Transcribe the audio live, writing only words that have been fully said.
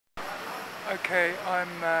Okay, I'm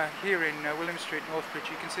here in William Street,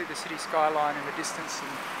 Northbridge. You can see the city skyline in the distance,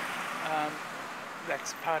 and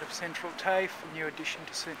that's part of Central TAFE, a new addition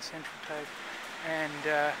to Central TAFE,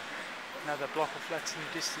 and another block of flats in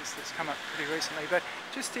the distance that's come up pretty recently. But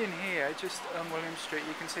just in here, just on William Street,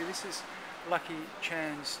 you can see this is Lucky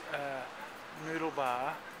Chan's Noodle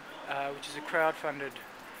Bar, which is a crowd-funded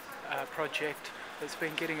project that's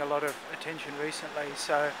been getting a lot of attention recently.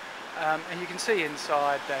 So, and you can see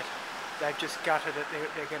inside that they've just gutted it.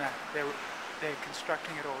 They're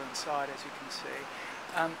constructing it all inside, as you can see.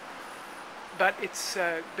 But it's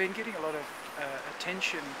been getting a lot of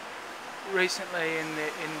attention recently in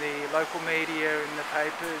the local media, in the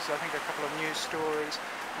papers. I think a couple of news stories,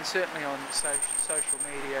 and certainly on social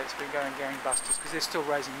media, it's been going gangbusters because they're still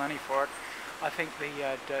raising money for it. I think the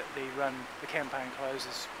campaign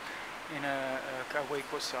closes in a week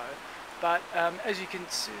or so. But as you can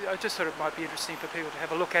see, I just thought it might be interesting for people to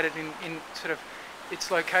have a look at it in sort of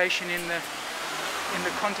its location in the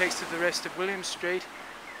context of the rest of William Street.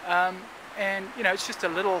 And you know, it's just a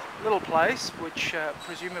little place which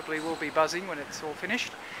presumably will be buzzing when it's all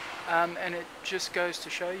finished. And it just goes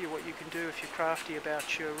to show you what you can do if you're crafty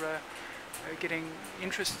about your getting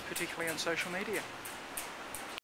interest, particularly on social media.